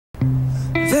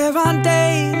There are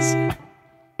days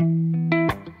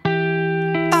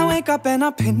I wake up and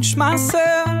I pinch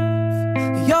myself.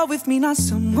 You're with me, not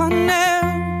someone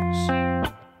else.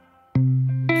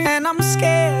 And I'm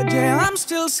scared, yeah, I'm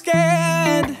still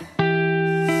scared.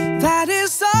 That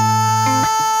is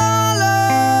all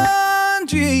a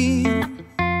dream.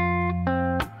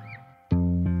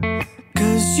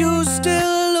 'Cause you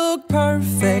still look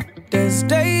perfect as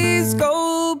days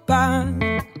go by.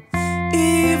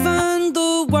 Even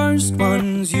the worst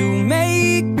ones, you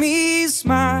make me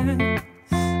smile.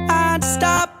 I'd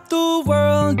stop the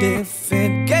world if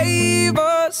it gave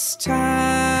us time.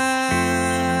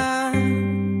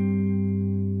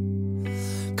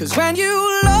 'Cause when you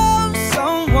love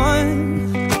someone,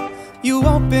 you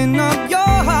open up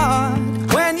your heart.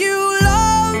 When you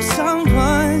love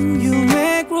someone, you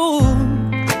make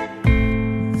room.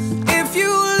 If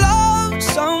you love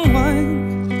someone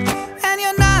and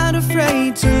you're not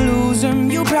afraid to lose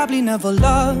them, you probably never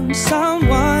loved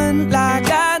someone like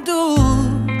I do.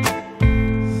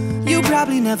 You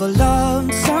probably never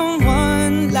loved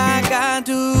someone like I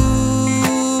do.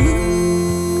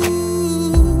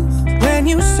 When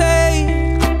you say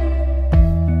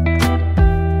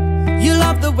you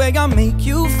love the way I make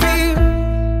you feel,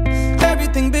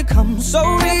 everything becomes so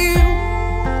real.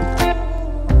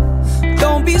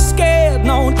 Don't be scared,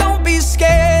 no, don't be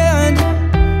scared.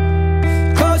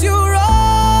 'Cause you're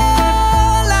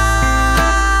all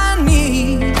I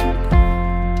need.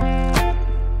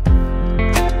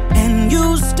 And you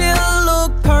still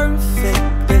look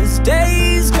perfect as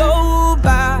days go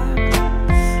by.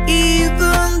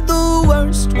 Even the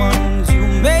worst ones, you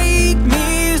make me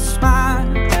smile.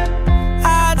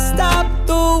 I'd stop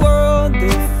the world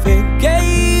if it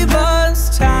gave us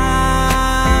time.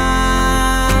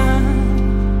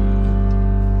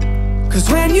 'Cause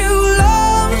when you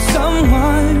love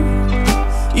someone,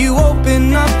 you open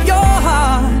up your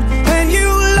heart. When you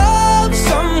love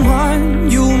someone,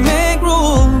 you make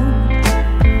room.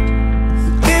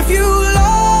 If you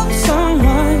love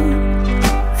someone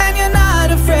and you're not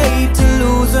afraid to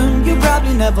lose them, you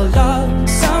probably never loved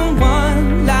someone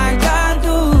like I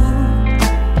do.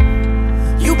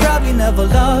 You probably never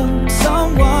loved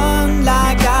someone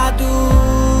like I do.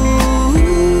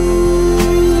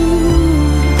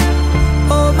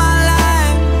 All my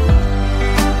life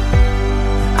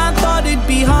I thought it'd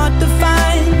be hard to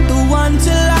find the one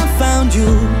till I found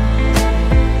you.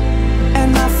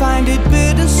 And I find it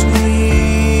bittersweet.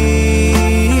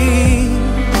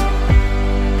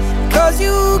 'Cause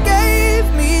you gave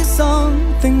me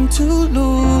something to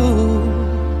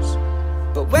lose.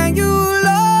 But when you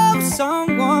love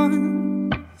someone,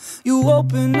 you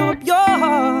open up your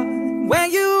heart. When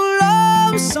you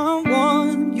love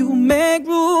someone, you make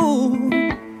room.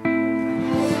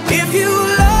 If you